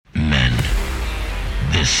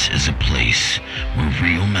This is a place where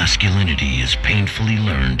real masculinity is painfully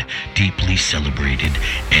learned, deeply celebrated,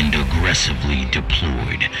 and aggressively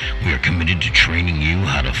deployed. We are committed to training you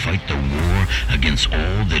how to fight the war against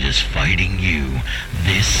all that is fighting you.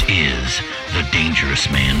 This is the Dangerous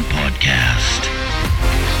Man Podcast.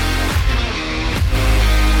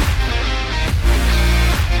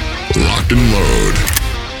 Locked and load.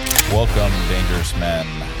 Welcome, Dangerous Men.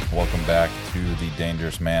 Welcome back to the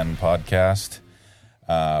Dangerous Man Podcast.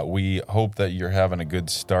 We hope that you're having a good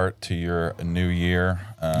start to your new year.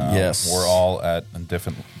 Yes. We're all at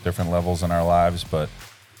different levels in our lives, but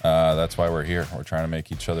that's why we're here. We're trying to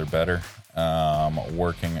make each other better.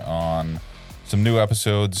 Working on some new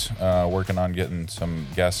episodes, working on getting some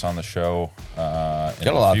guests on the show. Got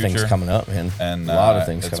a lot of things coming up, man. And a lot of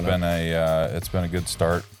things coming up. It's been a good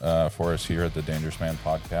start for us here at the Dangerous Man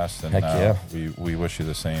Podcast, and Heck yeah. we wish you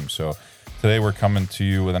the same. So today we're coming to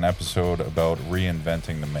you with an episode about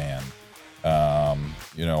reinventing the man.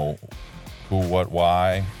 Who, what,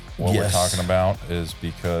 why. What Yes. we're talking about is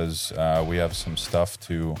because we have some stuff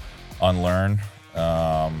to unlearn,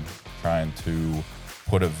 trying to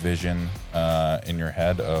put a vision in your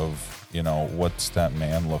head of, what's that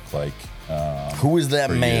man look like? Who is that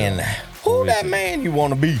man? Who that man you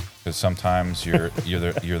want to be? Because sometimes you're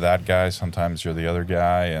that guy, sometimes you're the other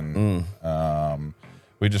guy, and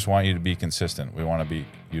we just want you to be consistent. We want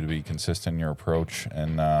you to be consistent in your approach,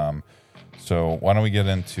 and so why don't we get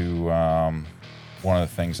into one of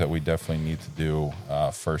the things that we definitely need to do.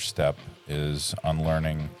 First step is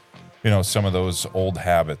unlearning, some of those old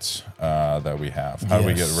habits that we have. How do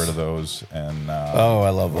we get rid of those? And I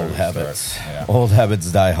love old habits. Yeah. Old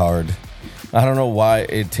habits die hard. I don't know why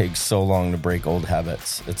it takes so long to break old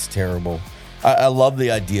habits. It's terrible. I love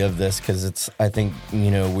the idea of this because I think,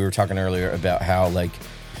 we were talking earlier about how,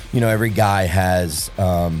 every guy has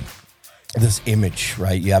this image,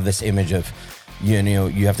 right? You have this image of,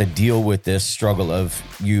 you have to deal with this struggle of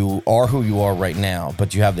you are who you are right now,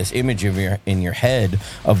 but you have this image in your head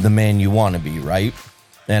of the man you want to be, right?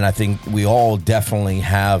 And I think we all definitely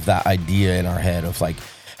have that idea in our head of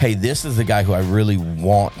hey, this is the guy who I really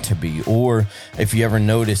want to be. Or if you ever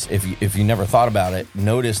notice, if you never thought about it,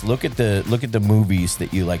 look at the movies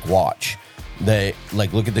that you watch.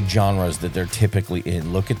 Look at the genres that they're typically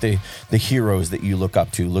in. Look at the heroes that you look up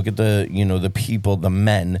to. Look at the people, the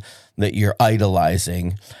men that you're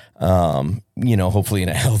idolizing. Hopefully in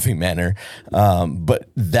a healthy manner. But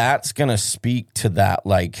that's gonna speak to that,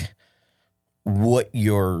 what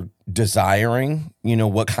you're desiring,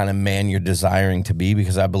 what kind of man you're desiring to be,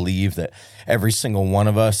 because I believe that every single one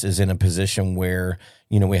of us is in a position where,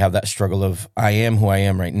 we have that struggle of I am who I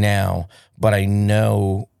am right now, but I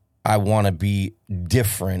know I want to be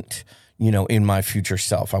different, in my future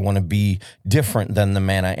self. I want to be different than the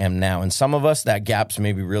man I am now. And some of us, that gap's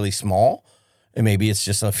maybe really small. And maybe it's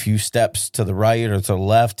just a few steps to the right or to the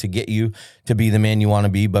left to get you to be the man you want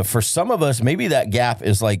to be. But for some of us, maybe that gap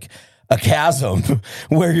is a chasm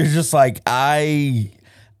where you're just I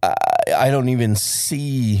don't even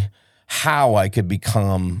see how I could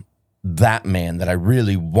become that man that I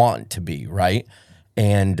really want to be, right?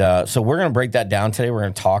 And so we're going to break that down today. We're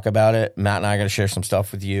going to talk about it. Matt and I are going to share some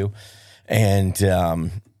stuff with you and,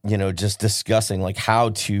 just discussing how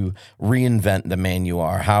to reinvent the man you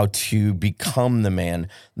are, how to become the man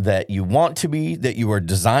that you want to be, that you are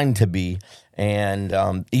designed to be, and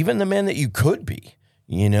even the man that you could be.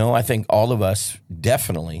 I think all of us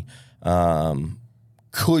definitely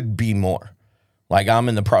could be more. I'm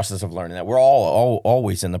in the process of learning that. We're all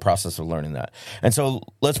always in the process of learning that. And so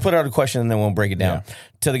let's put out a question and then we'll break it down. Yeah.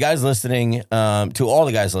 To the guys listening, to all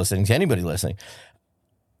the guys listening, to anybody listening,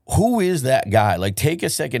 who is that guy? Take a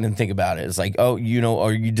second and think about it. It's are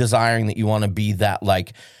you desiring that you want to be that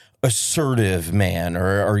assertive man,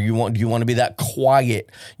 or do you want to be that quiet,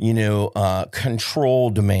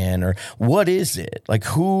 controlled man, or what is it?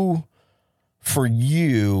 Who for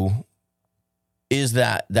you is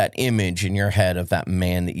that image in your head of that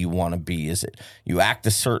man that you want to be? Is it you act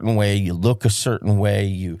a certain way, you look a certain way,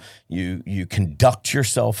 you conduct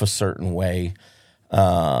yourself a certain way?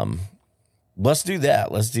 Let's do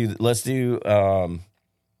that. Let's do. Do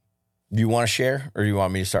you want to share, or do you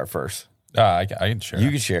want me to start first? I can share. You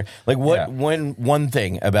can share. One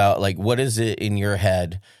thing about what is it in your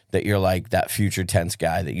head that you're that future tense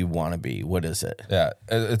guy that you want to be? What is it? Yeah,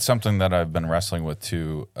 it's something that I've been wrestling with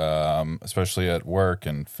too, especially at work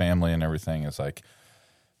and family and everything. It's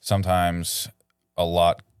sometimes a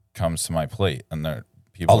lot comes to my plate, and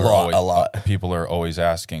people are always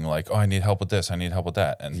asking oh, I need help with this, I need help with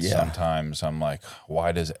that, and sometimes I'm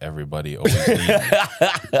why does everybody always need me?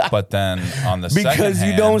 But then on the second because you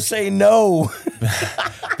hand, don't say no.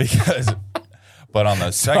 because, but on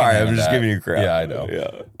the second, Sorry, hand I'm of just that- giving you crap. Yeah, I know.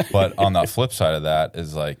 Yeah. But on the flip side of that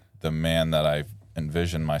is like the man that I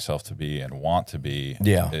envision myself to be and want to be.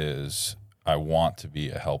 Yeah. Is I want to be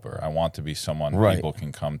a helper. I want to be someone Right. people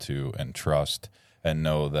can come to and trust and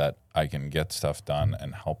know that I can get stuff done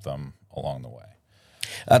and help them along the way.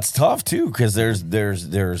 That's tough too, because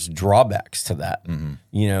there's drawbacks to that.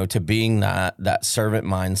 You know, to being that servant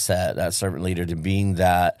mindset, that servant leader, to being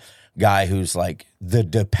that guy who's like the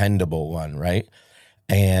dependable one, right?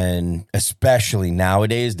 And especially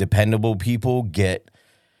nowadays, dependable people get,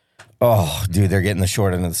 oh, dude, they're getting the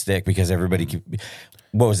short end of the stick because everybody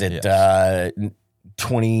what was it?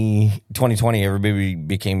 2020, everybody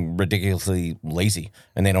became ridiculously lazy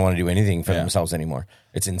and they don't want to do anything for themselves anymore.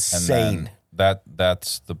 It's And insane. then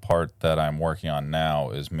that's the part that I'm working on now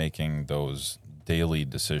is making those daily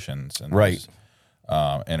decisions and Right.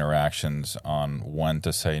 those, interactions on when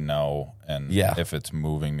to say no and if it's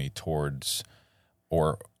moving me towards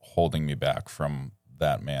or holding me back from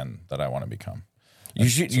that man that I want to become. You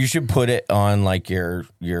should put it on like your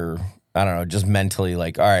I don't know, just mentally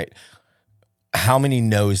like, all right, how many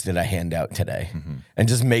no's did I hand out today? And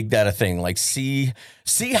just make that a thing. Like see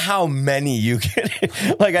how many you can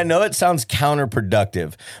like I know it sounds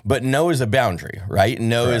counterproductive, but no is a boundary, right?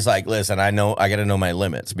 No is like, listen, I know I gotta know my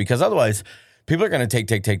limits because otherwise people are gonna take.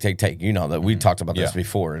 You know that we talked about this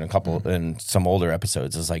before in in some older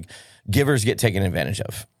episodes. It's like givers get taken advantage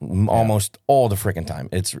of almost all the freaking time.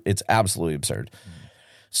 It's absolutely absurd.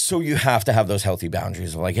 So you have to have those healthy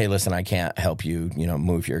boundaries of like, hey, listen, I can't help you,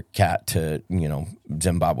 move your cat to,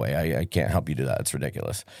 Zimbabwe. I can't help you do that. It's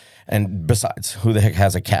ridiculous. And besides, who the heck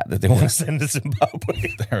has a cat that they want to send to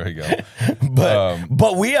Zimbabwe? There we go.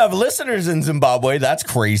 But we have listeners in Zimbabwe. That's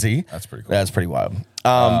crazy. That's pretty cool. That's pretty wild.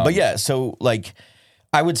 But yeah, so like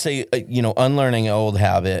I would say, unlearning an old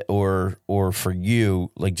habit or for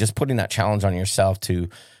you, like just putting that challenge on yourself to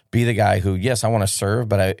be the guy who, yes, I want to serve,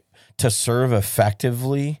 but to serve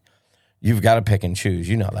effectively, you've got to pick and choose.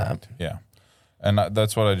 You know that. Yeah. And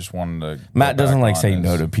that's what I just wanted to. Matt go doesn't back like on saying is-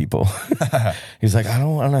 no to people. He's like, I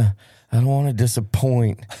don't want to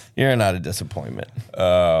disappoint. You're not a disappointment.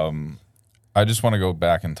 I just want to go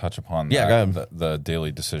back and touch upon Yeah, go ahead. the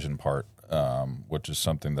daily decision part, which is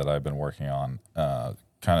something that I've been working on.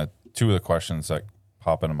 Kind of two of the questions that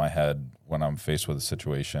pop into my head when I'm faced with a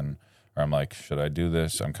situation where I'm like, should I do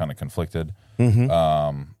this? I'm kind of conflicted.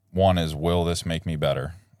 One is, will this make me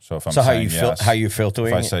better? So if I'm So saying how you feel if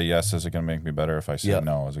doing I it? say yes, is it going to make me better? If I say Yep.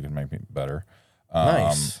 no, is it going to make me better?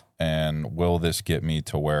 Nice. And will this get me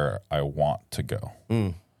to where I want to go?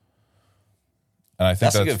 And I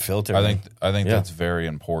think That's a good filter, I man. think Yeah. that's very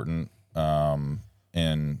important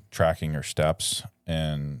in tracking your steps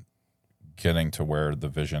and getting to where the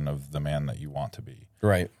vision of the man that you want to be,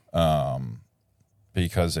 Right.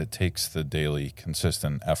 because it takes the daily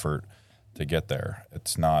consistent effort to get there.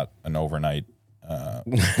 It's not an overnight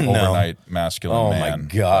masculine Oh man my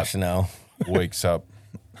gosh, no. that wakes up.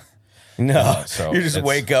 No, So you just it's-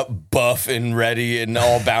 wake up buff and ready and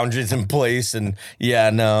all boundaries in place. And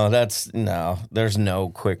there's no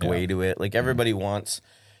quick way to it. Like everybody wants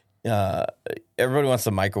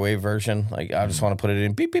the microwave version. Like I just want to put it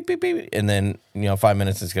in beep, beep, beep, beep. And then, 5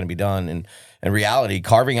 minutes is going to be done. And in reality,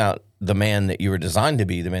 carving out the man that you were designed to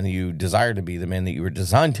be, the man that you desire to be, the man that you were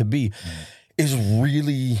designed to be is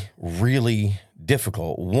really, really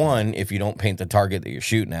difficult. One, if you don't paint the target that you're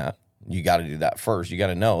shooting at, you got to do that first. You got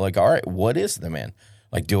to know, like, all right, what is the man?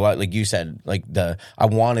 Like, do I, like you said, like I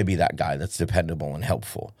want to be that guy that's dependable and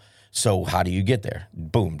helpful. So how do you get there?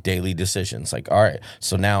 Boom, daily decisions. Like, all right,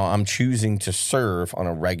 so now I'm choosing to serve on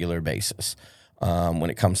a regular basis when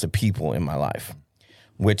it comes to people in my life,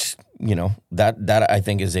 which, that I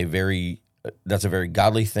think is that's a very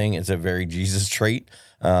godly thing. It's a very Jesus trait.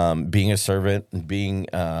 Being a servant, being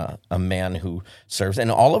a man who serves,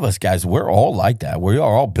 and all of us guys, we're all like that. We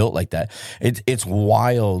are all built like that. It's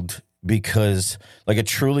wild because, like a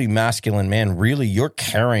truly masculine man, really you're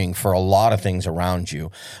caring for a lot of things around you.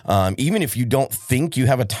 Even if you don't think you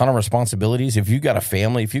have a ton of responsibilities, if you got a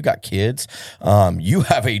family, if you got kids, you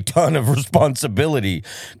have a ton of responsibility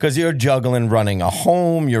because you're juggling running a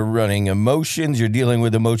home, you're running emotions, you're dealing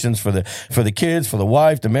with emotions for the kids, for the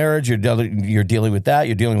wife, the marriage, you're dealing with that,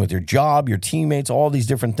 you're dealing with your job, your teammates, all these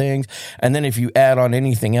different things. And then if you add on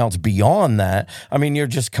anything else beyond that, I mean, you're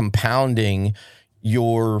just compounding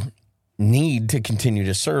your need to continue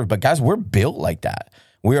to serve. But guys, we're built like that.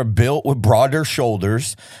 We are built with broader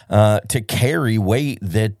shoulders to carry weight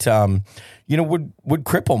that would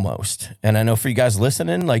cripple most. And I know for you guys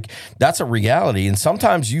listening, like that's a reality. And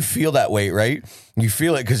sometimes you feel that weight, right? You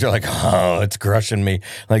feel it because you're like, oh, it's crushing me.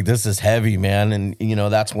 Like this is heavy, man. And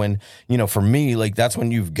that's when, for me, like that's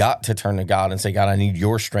when you've got to turn to God and say, God, I need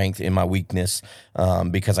your strength in my weakness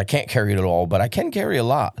because I can't carry it all, but I can carry a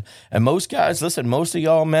lot. And most guys, listen, most of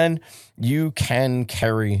y'all men, you can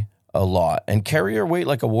carry a lot and carry your weight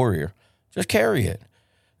like a warrior. Just carry it.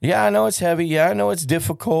 Yeah, I know it's heavy. Yeah, I know it's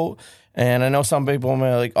difficult. And I know some people may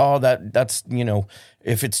be like, oh, that's,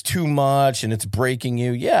 if it's too much and it's breaking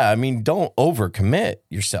you. Yeah, I mean, don't overcommit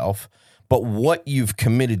yourself. But what you've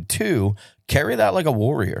committed to, carry that like a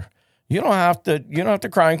warrior. You don't have to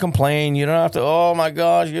cry and complain. You don't have to, oh my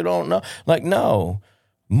gosh, you don't know. Like, no.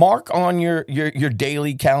 Mark on your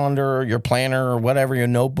daily calendar or your planner or whatever, your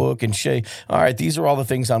notebook, and say, all right, these are all the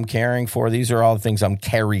things I'm caring for. These are all the things I'm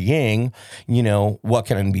carrying. What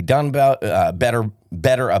can be done about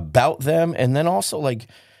better about them? And then also, like,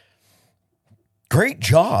 great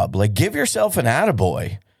job. Like, give yourself an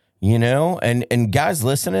attaboy, And guys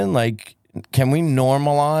listening, like, can we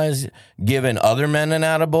normalize giving other men an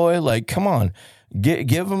attaboy? Like, come on.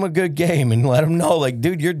 Give them a good game and let them know, like,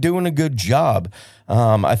 dude, you're doing a good job.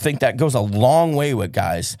 I think that goes a long way with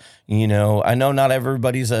guys. I know not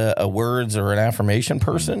everybody's a words or an affirmation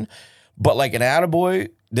person, but like an attaboy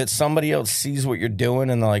that somebody else sees what you're doing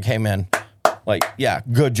and they're like, hey, man, like, yeah,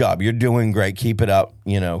 good job. You're doing great. Keep it up.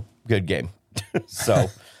 Good game. So,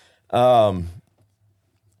 I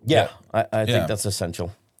think that's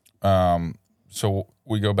essential. So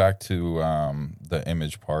we go back to the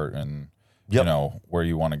image part and, where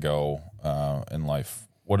you want to go in life.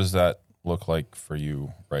 What does that look like for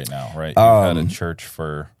you right now, right? You've had a church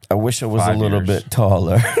for I wish it was a little years. bit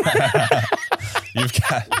taller. You've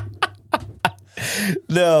got...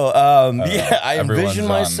 No, I envision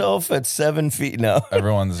myself at 7 feet. No,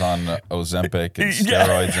 everyone's on Ozempic and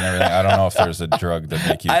steroids and everything. I don't know if there's a drug that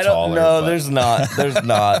make you taller. No, there's not. There's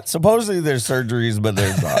not. Supposedly there's surgeries, but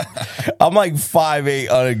there's not. I'm like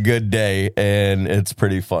 5'8" on a good day, and it's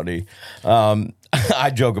pretty funny.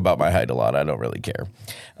 I joke about my height a lot. I don't really care.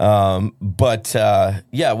 What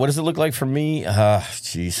does it look like for me?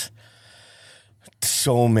 Jeez,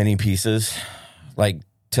 so many pieces, like,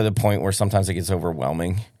 to the point where sometimes it gets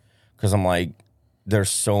overwhelming because I'm like, there's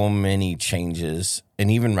so many changes. And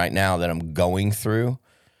even right now that I'm going through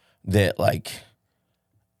that, like,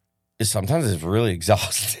 sometimes it's really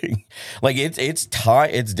exhausting. Like it's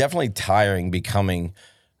definitely tiring becoming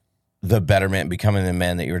the better man, becoming the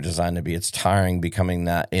man that you were designed to be. It's tiring becoming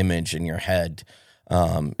that image in your head.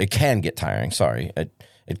 It can get tiring. Sorry.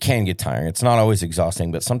 It can get tiring. It's not always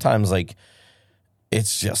exhausting, but sometimes, like,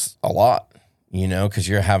 it's just a lot. Because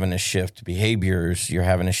you're having to shift behaviors, you're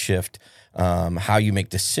having to shift how you make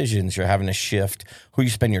decisions, you're having to shift who you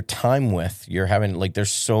spend your time with. You're having, like,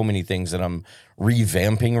 there's so many things that I'm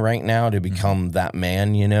revamping right now to become that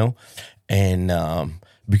man, and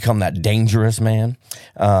become that dangerous man.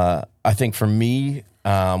 I think for me,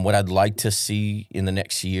 what I'd like to see in the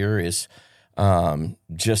next year is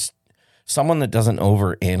just someone that doesn't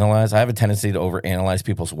overanalyze. I have a tendency to overanalyze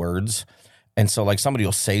people's words. And so, like, somebody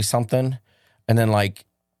will say something, and then, like,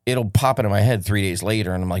 it'll pop into my head 3 days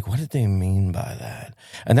later, and I'm like, what did they mean by that?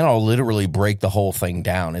 And then I'll literally break the whole thing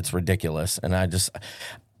down. It's ridiculous. And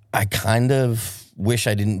I kind of wish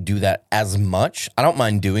I didn't do that as much. I don't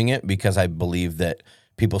mind doing it because I believe that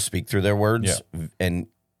people speak through their words. Yeah. And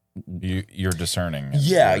you're discerning.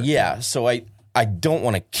 Yeah. So I don't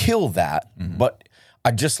want to kill that, but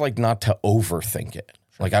I just like not to overthink it.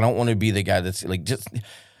 Like, I don't want to be the guy that's like, just...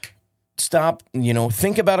 stop,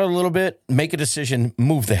 think about it a little bit, make a decision,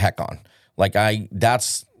 move the heck on. Like,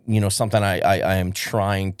 that's, something I am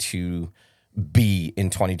trying to be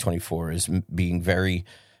in 2024 is being very,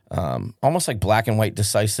 almost like black and white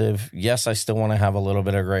decisive. Yes, I still want to have a little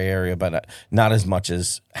bit of gray area, but not as much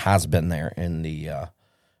as has been there in the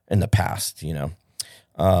past,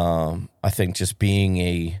 I think just being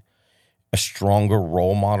a stronger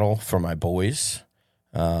role model for my boys.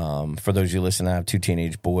 For those of you listening, I have 2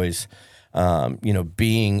 teenage boys.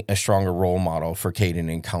 Being a stronger role model for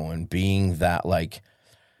Caden and Cohen, being that, like,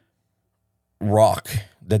 rock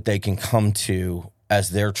that they can come to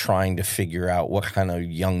as they're trying to figure out what kind of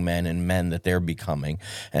young men and men that they're becoming.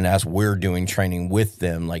 And as we're doing training with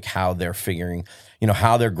them, like, how they're figuring,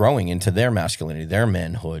 how they're growing into their masculinity, their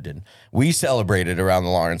manhood. And we celebrate it around the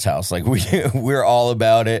Lawrence house. Like, we're all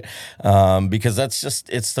about it because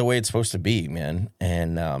it's the way it's supposed to be, man.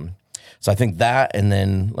 And so I think that, and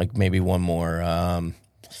then, like, maybe one more.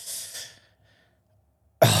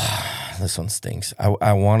 this one stinks.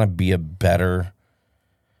 I want to be a better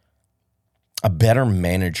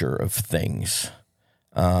manager of things,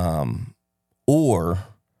 or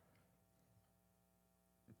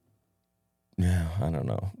yeah, I don't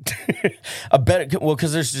know.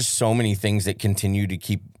 Because there's just so many things that continue to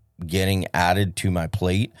keep getting added to my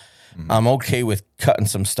plate. I'm okay with cutting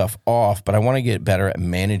some stuff off, but I want to get better at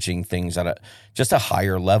managing things at just a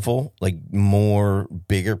higher level, like more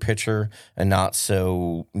bigger picture, and not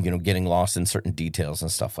so, getting lost in certain details and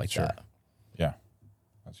stuff like that. Yeah,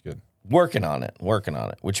 that's good. Working on it,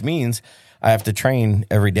 which means I have to train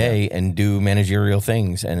every day and do managerial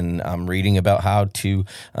things, and I'm reading about how to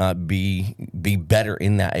be better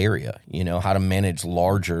in that area. How to manage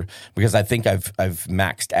larger, because I think I've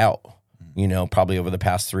maxed out. Probably over the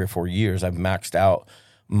past 3 or 4 years, I've maxed out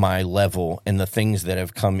my level, and the things that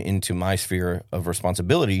have come into my sphere of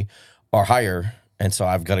responsibility are higher. And so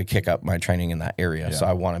I've got to kick up my training in that area. Yeah. So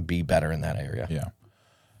I want to be better in that area. Yeah.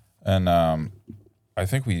 And I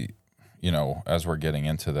think we, as we're getting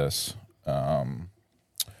into this, what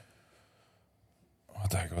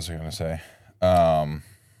the heck was I going to say? We're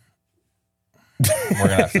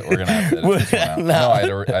gonna have to edit this one out. No,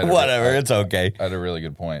 whatever. It's okay. I had a really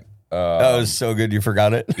good point. That was so good you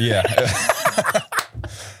forgot it. Yeah.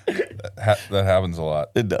 That happens a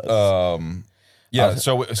lot. It does. Yeah,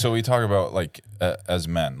 so we talk about like as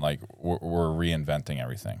men, like we're reinventing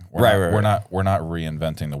everything. We're not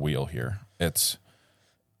reinventing the wheel here.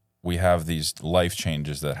 We have these life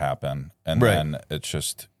changes that happen, and then it's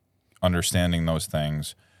just understanding those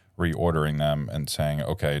things, reordering them, and saying,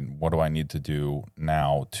 okay, what do I need to do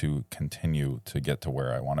now to continue to get to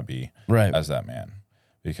where I want to be as that man?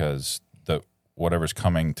 Because whatever's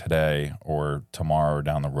coming today or tomorrow or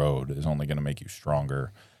down the road is only going to make you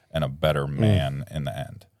stronger and a better man in the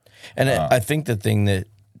end. And I think the thing that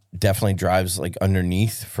definitely drives like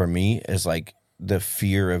underneath for me is like the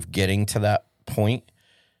fear of getting to that point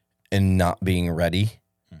and not being ready.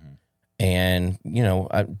 And,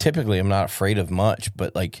 typically I'm not afraid of much,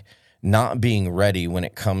 but like not being ready when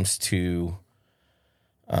it comes to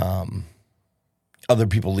other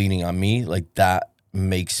people leaning on me, like that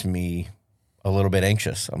makes me a little bit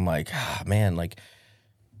anxious. I'm like, man, like,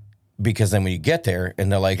 because then when you get there and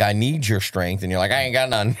they're like, I need your strength, and you're like, I ain't got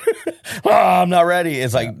none. I'm not ready.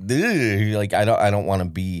 It's like, like I don't want to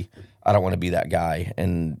be that guy.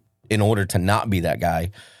 And in order to not be that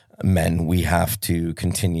guy, men, we have to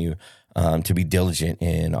continue to be diligent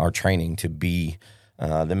in our training to be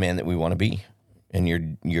the man that we want to be. And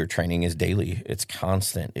your training is daily. It's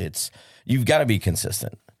constant. You've got to be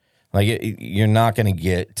consistent. Like you're not going to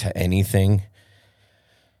get to anything,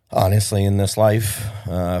 honestly, in this life.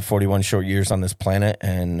 41 short years on this planet,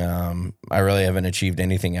 and I really haven't achieved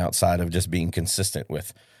anything outside of just being consistent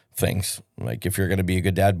with things. Like if you're going to be a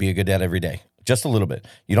good dad every day, just a little bit.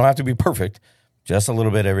 You don't have to be perfect, just a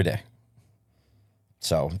little bit every day.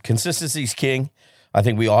 So consistency is king. I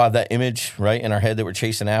think we all have that image right in our head that we're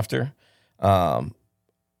chasing after.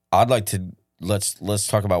 I'd like to let's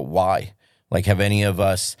talk about why. Like, have any of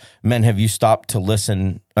us, men, have you stopped to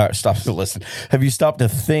listen? Have you stopped to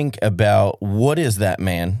think about what is that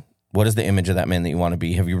man? What is the image of that man that you want to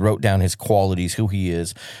be? Have you wrote down his qualities, who he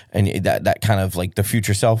is, and that kind of like the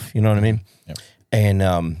future self? You know what I mean? Yep. And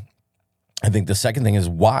I think the second thing is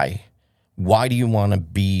why. Why do you want to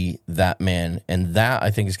be that man? And that,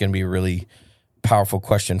 I think, is going to be a really powerful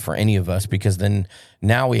question for any of us, because then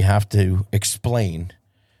now we have to explain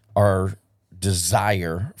our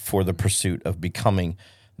desire for the pursuit of becoming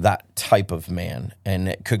that type of man. And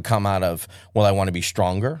it could come out of, well, I want to be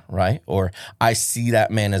stronger, right? Or I see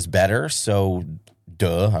that man as better, so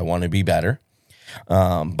I want to be better.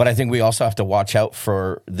 But I think we also have to watch out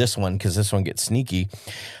for this one, because this one gets sneaky.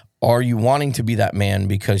 Are you wanting to be that man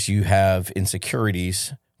because you have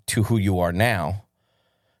insecurities to who you are now,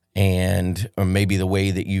 or maybe the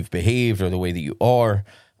way that you've behaved or the way that you are?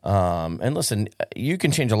 And listen, you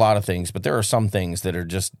can change a lot of things, but there are some things that are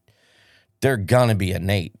just, they're gonna be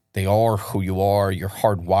innate. They are who you are. You're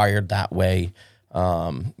hardwired that way. A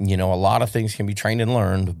lot of things can be trained and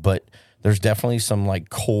learned, but there's definitely some like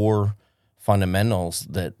core fundamentals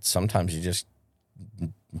that sometimes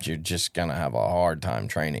you're just gonna have a hard time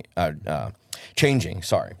changing.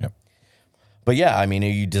 Sorry. Yep. But yeah, I mean, are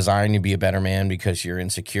you desiring to be a better man because you're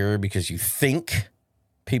insecure, because you think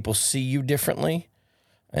people see you differently?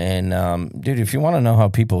 And dude, if you want to know how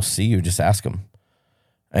people see you, just ask them.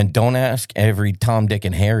 And don't ask every Tom, Dick,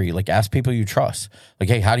 and Harry. Like, ask people you trust. Like,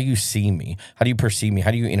 hey, how do you see me? How do you perceive me?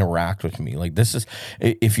 How do you interact with me? Like,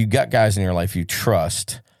 if you got guys in your life you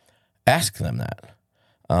trust, ask them that.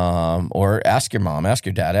 Or ask your mom, ask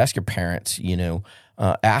your dad, ask your parents,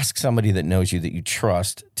 Ask somebody that knows you, that you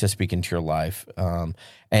trust, to speak into your life.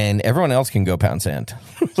 And everyone else can go pound sand.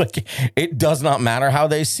 Like, it does not matter how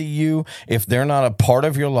they see you. If they're not a part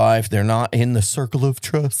of your life, they're not in the circle of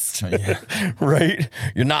trust, right?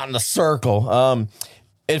 You're not in the circle.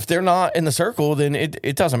 If they're not in the circle, then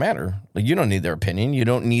it doesn't matter. Like, you don't need their opinion. You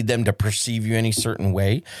don't need them to perceive you any certain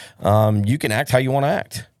way. You can act how you want to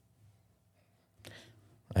act.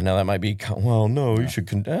 I know that might be, well, no, you should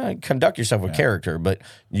conduct yourself with character, but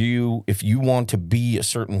if you want to be a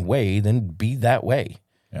certain way, then be that way.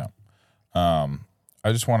 Yeah.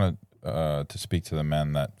 I just wanted to speak to the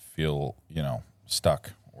men that feel,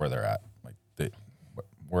 stuck where they're at. Like,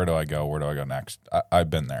 where do I go? Where do I go next? I've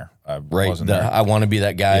been there. I wasn't there. I want to be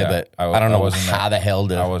that guy, but I don't know how the hell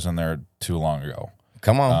to. I wasn't there too long ago.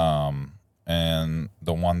 Come on. And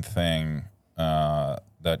the one thing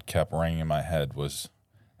that kept ringing in my head was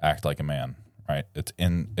act like a man. Right? It's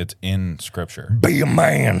in Scripture. Be a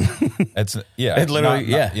man. It's It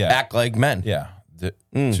literally act like men. Yeah.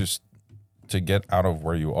 Just to get out of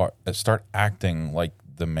where you are, start acting like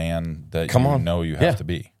the man that know you have to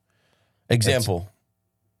be. Example.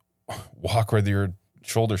 Walk with your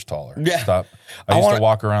shoulders taller. Yeah. Stop. I used to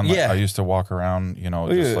walk around. I used to walk around.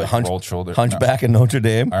 Just like rolled shoulders. Hunchback in Notre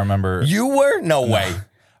Dame. I remember. You were? No way.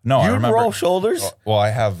 No, I remember. Roll shoulders. Well, I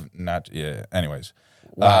have not. Yeah. Anyways.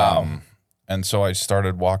 Wow. And so I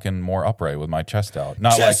started walking more upright with my chest out.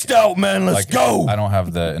 Chest out, man. Let's go. I don't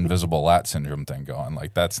have the invisible lat syndrome thing going.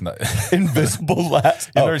 Like, that's not invisible lat.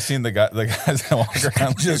 You've never seen the guys that walk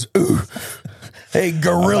around just ooh. Hey,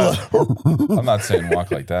 gorilla. I'm not saying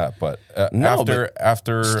walk like that, but after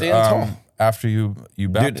you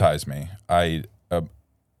baptized me,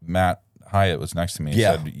 Matt Hyatt was next to me and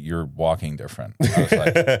said, "You're walking different." I was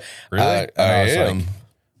like, "Really?" I am.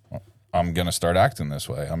 Like, I'm gonna start acting this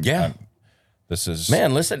way. This is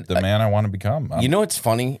listen, the man I want to become. You know what's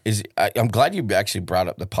funny is I'm glad you actually brought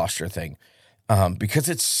up the posture thing, because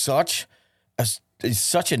it's such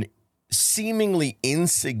an seemingly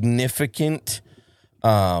insignificant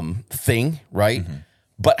thing, right? Mm-hmm.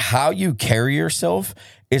 But how you carry yourself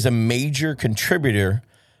is a major contributor,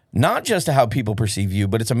 not just to how people perceive you,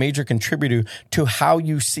 but it's a major contributor to how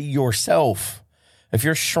you see yourself. If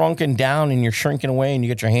you're shrunken down and you're shrinking away and you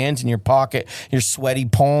get your hands in your pocket, your sweaty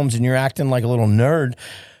palms, and you're acting like a little nerd,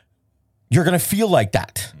 you're going to feel like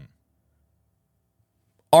that.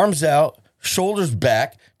 Arms out, shoulders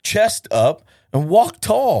back, chest up, and walk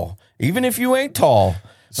tall, even if you ain't tall.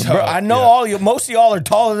 So, bro, I know most of y'all are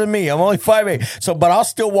taller than me. I'm only 5'8", but I'll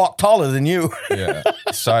still walk taller than you. Yeah.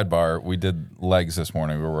 Sidebar, we did legs this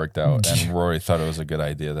morning. We worked out, and Rory thought it was a good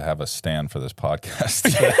idea to have a stand for this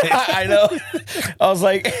podcast. I know. I was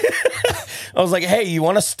like, hey, you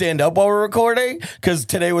want to stand up while we're recording? Because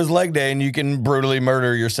today was leg day, and you can brutally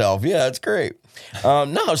murder yourself. Yeah, it's great.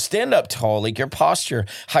 No, stand up tall, like your posture,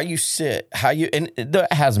 how you sit, and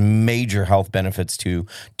that has major health benefits to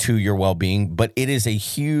your well-being, but it is a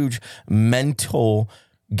huge mental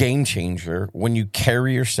game changer when you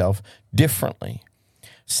carry yourself differently.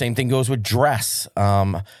 Same thing goes with dress,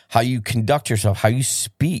 how you conduct yourself, how you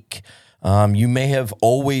speak. You may have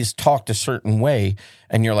always talked a certain way,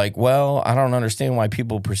 and you're like, well, I don't understand why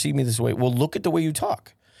people perceive me this way. Well, look at the way you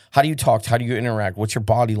talk. How do you talk? How do you interact? What's your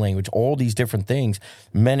body language? All these different things.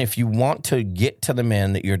 Men, if you want to get to the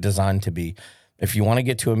man that you're designed to be, if you want to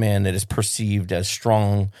get to a man that is perceived as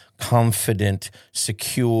strong, confident,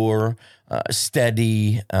 secure,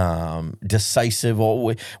 steady, decisive,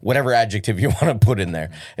 or whatever adjective you want to put in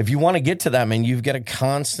there. If you want to get to that man, you've got to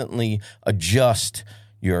constantly adjust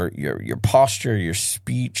your posture, your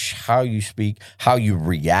speech, how you speak, how you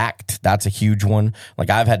react. That's a huge one.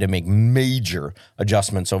 Like, I've had to make major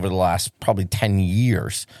adjustments over the last probably 10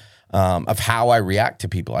 years of how I react to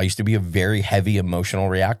people. I used to be a very heavy emotional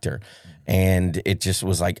reactor, and it just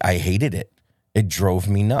was like, I hated it. It drove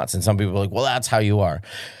me nuts. And some people are like, well, that's how you are.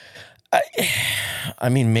 I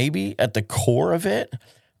mean, maybe at the core of it,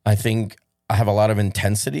 I think I have a lot of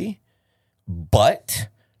intensity, but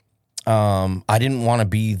I didn't want to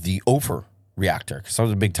be the overreactor, because I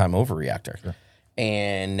was a big time overreactor. Sure.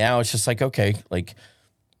 And now it's just like, okay, like,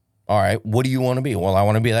 all right, what do you want to be? Well, I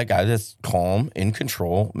want to be that guy that's calm, in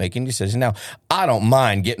control, making decisions. Now, I don't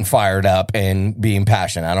mind getting fired up and being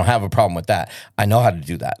passionate. I don't have a problem with that. I know how to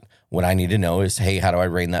do that. What I need to know is, hey, how do I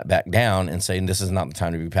rein that back down and say, this is not the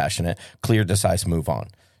time to be passionate, clear, decisive, move on,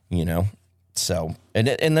 So, and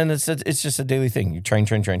then it's just a daily thing. You train.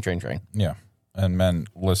 Yeah. And men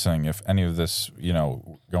listening, if any of this,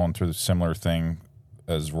 going through the similar thing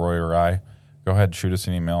as Roy or I, go ahead and shoot us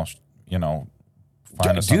an email,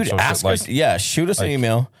 find us on Dude, social, ask us. Yeah, shoot us an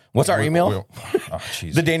email. What's our email?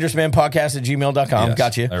 Jeez. TheDangerousManPodcast@gmail.com. Yes,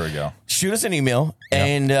 Got you. There we go. Shoot us an email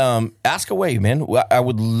and ask away, man. I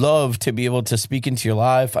would love to be able to speak into your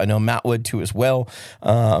life. I know Matt would too as well.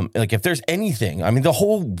 Like if there's anything, I mean, the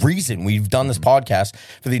whole reason we've done this podcast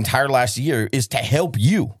for the entire last year is to help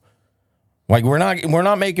you. Like we're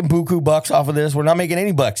not making buku bucks off of this. We're not making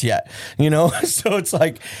any bucks yet, So it's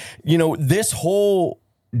like, this whole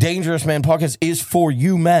Dangerous Man podcast is for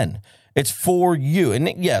you men. It's for you.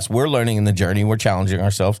 And yes, we're learning in the journey. We're challenging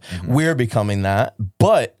ourselves. Mm-hmm. We're becoming that.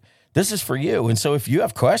 But this is for you. And so if you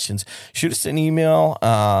have questions, shoot us an email,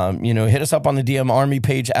 hit us up on the DM Army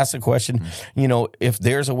page, ask a question. Mm-hmm. If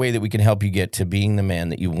there's a way that we can help you get to being the man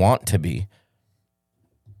that you want to be,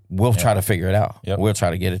 we'll try to figure it out. Yep. We'll try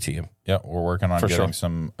to get it to you. Yeah, we're working on getting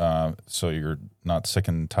some, so you're not sick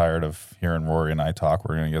and tired of hearing Rory and I talk.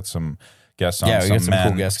 We're going to get some guests on. Yeah, we got some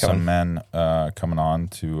cool guests coming. Some men coming on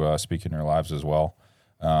to speak in your lives as well.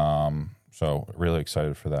 So really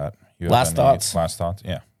excited for that. You have Last thoughts? Last thoughts?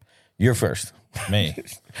 Yeah. You're first. Me.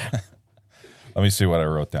 Let me see what I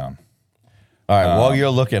wrote down. All right, while you're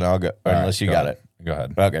looking, I'll go, unless right, you got it. Go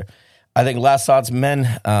ahead. Okay. I think last thoughts,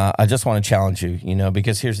 men, I just want to challenge you,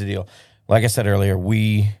 because here's the deal. Like I said earlier,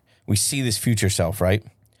 we see this future self, right?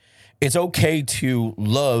 It's okay to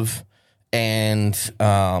love and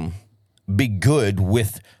be good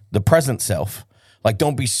with the present self. Like,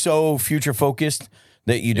 don't be so future focused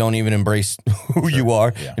that you don't even embrace who you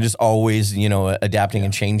are and just always, adapting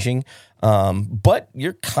and changing. But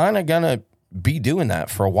you're kind of going to be doing that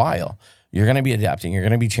for a while. You're going to be adapting. You're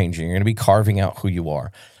going to be changing. You're going to be carving out who you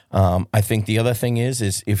are. I think the other thing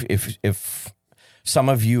is if some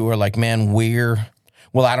of you are like, man,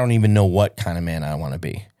 I don't even know what kind of man I want to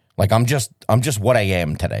be. Like, I'm just what I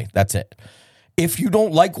am today. That's it. If you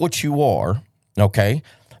don't like what you are, okay,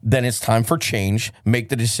 then it's time for change. Make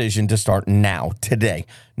the decision to start now, today.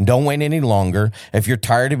 Don't wait any longer. If you're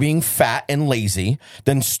tired of being fat and lazy,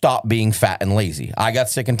 then stop being fat and lazy. I got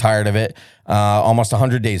sick and tired of it almost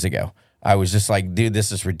 100 days ago. I was just like, dude,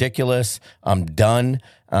 this is ridiculous. I'm done.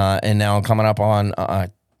 And now I'm coming up on, I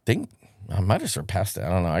think I might have surpassed it. I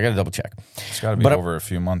don't know. I got to double check. It's got to be over a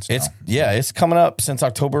few months now. It's coming up since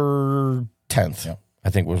October 10th, I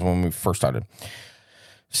think was when we first started.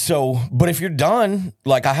 So, but if you're done,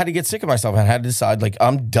 like I had to get sick of myself. I had to decide, like,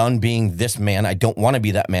 I'm done being this man. I don't want to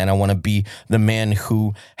be that man. I want to be the man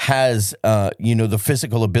who has, the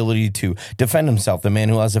physical ability to defend himself, the man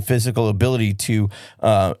who has the physical ability to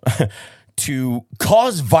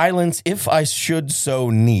cause violence if I should so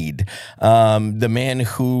need. The man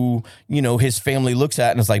who, his family looks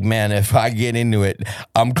at and is like, man, if I get into it,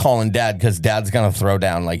 I'm calling dad because dad's going to throw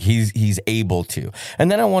down. Like he's able to. And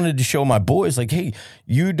then I wanted to show my boys like, hey,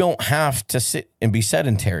 you don't have to sit and be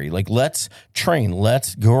sedentary. Like, let's train,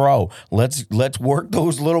 let's grow, let's work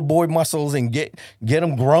those little boy muscles and get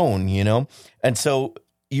them grown, And so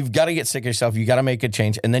you've got to get sick of yourself. You got to make a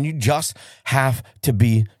change. And then you just have to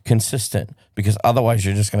be consistent because otherwise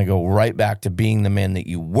you're just going to go right back to being the man that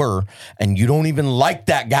you were. And you don't even like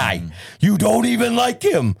that guy. You don't even like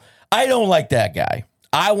him. I don't like that guy.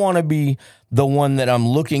 I want to be the one that I'm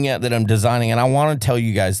looking at, that I'm designing. And I want to tell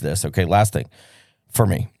you guys this. Okay, last thing for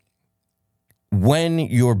me. When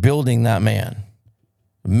you're building that man,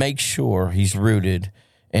 make sure he's rooted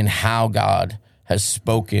in how God has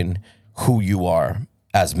spoken who you are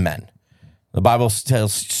as men. The Bible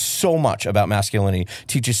tells so much about masculinity,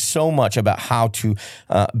 teaches so much about how to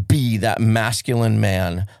be that masculine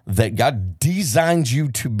man that God designs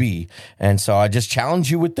you to be. And so I just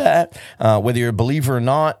challenge you with that, whether you're a believer or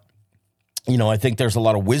not. I think there's a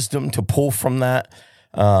lot of wisdom to pull from that.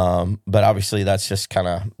 But obviously that's just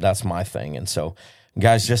that's my thing. And so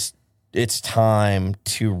guys, it's time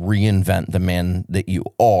to reinvent the man that you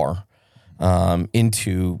are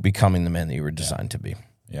into becoming the man that you were designed to be.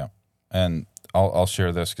 Yeah. And I'll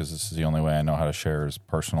share this because this is the only way I know how to share is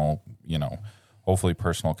personal, hopefully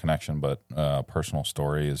personal connection, but personal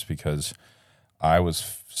story is because I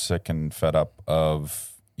was sick and fed up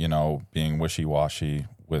of, being wishy-washy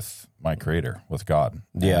with my creator, with God.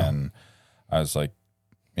 Yeah. And I was like,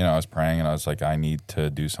 I was praying and I was like, I need to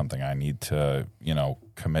do something. I need to,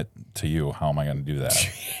 commit to you. How am I going to do that?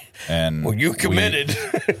 And well, you committed.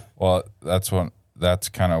 That's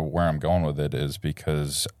kind of where I'm going with it is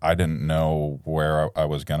because I didn't know where I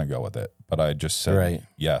was going to go with it, but I just said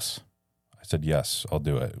yes. I said, yes, I'll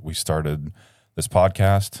do it. We started this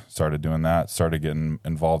podcast, started doing that, started getting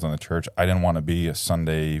involved in the church. I didn't want to be a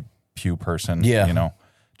Sunday pew person,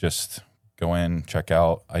 just go in, check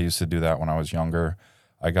out. I used to do that when I was younger.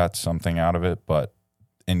 I got something out of it, but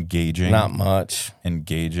engaging. Not much.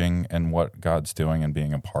 Engaging in what God's doing and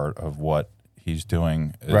being a part of what he's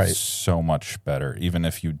doing is Right. so much better. Even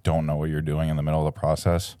if you don't know what you're doing in the middle of the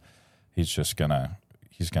process, he's gonna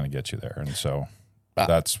get you there. And so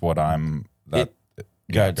that's what I'm Go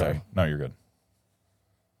ahead, sorry. No, you're good.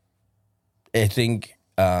 I think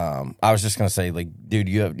I was just gonna say, like, dude,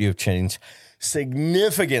 you have changed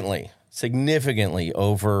significantly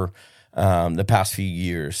over the past few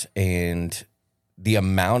years, and the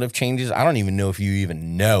amount of changes. I don't even know if you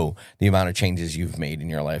even know the amount of changes you've made in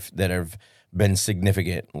your life that have been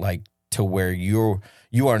significant, like to where you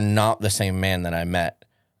are not the same man that I met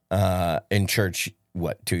in church.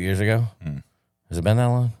 What, 2 years ago? Has it been that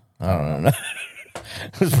long? I don't know.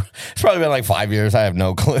 It's probably been like 5 years. I have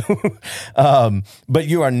no clue. But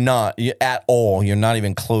you are not at all. You're not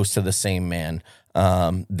even close to the same man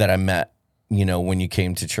that I met, when you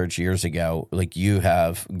came to church years ago. Like, you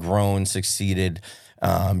have grown, succeeded.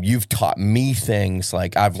 You've taught me things.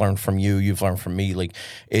 Like, I've learned from you. You've learned from me. Like,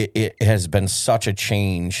 it has been such a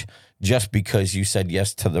change just because you said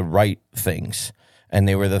yes to the right things. And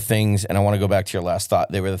they were the things, and I want to go back to your last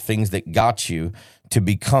thought. They were the things that got you to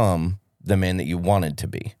become the man that you wanted to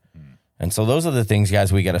be. And so those are the things,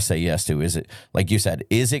 guys, we got to say yes to. Is it, like you said,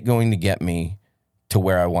 is it going to get me to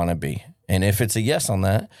where I want to be? And if it's a yes on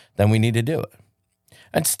that, then we need to do it.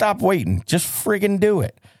 And stop waiting. Just friggin' do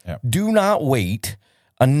it. Yep. Do not wait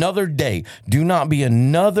another day. Do not be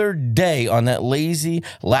another day on that lazy,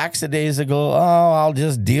 lackadaisical, I'll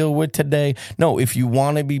just deal with today. No, if you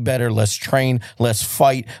want to be better, let's train, let's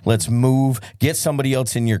fight, let's move, get somebody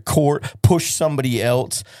else in your court, push somebody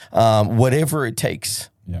else, whatever it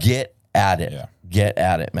takes. Yeah. Get at it. Yeah. Get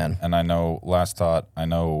at it, man. And I know, last thought, I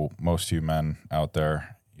know most of you men out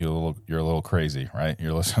there, you're a little crazy, right?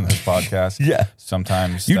 You're listening to this podcast. Yeah.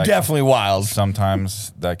 Sometimes You're definitely wild.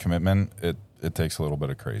 Sometimes that commitment, it takes a little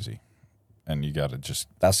bit of crazy, and you got to just.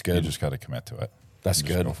 That's good. You just got to commit to it. That's You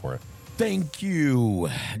good. Just go for it. Thank you,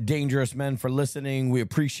 Dangerous Men, for listening. We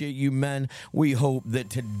appreciate you, men. We hope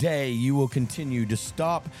that today you will continue to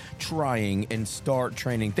stop trying and start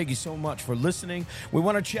training. Thank you so much for listening. We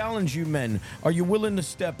want to challenge you, men. Are you willing to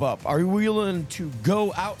step up? Are you willing to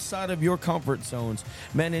go outside of your comfort zones,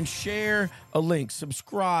 men, and share a link,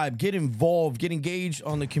 subscribe, get involved, get engaged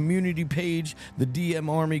on the community page, the DM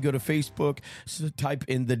Army. Go to Facebook, type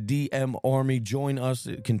in the DM Army, join us,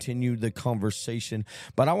 continue the conversation.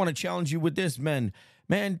 But I want to challenge you with this, men.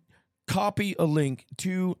 Man, copy a link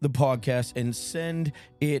to the podcast and send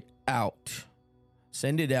it out.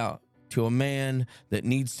 Send it out to a man that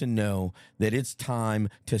needs to know that it's time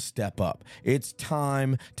to step up. It's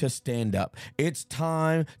time to stand up. It's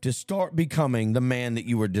time to start becoming the man that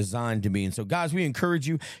you were designed to be. And so, guys, we encourage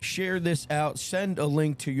you, share this out, send a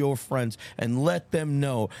link to your friends, and let them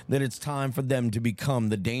know that it's time for them to become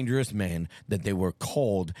the dangerous man that they were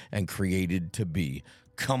called and created to be.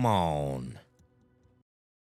 Come on.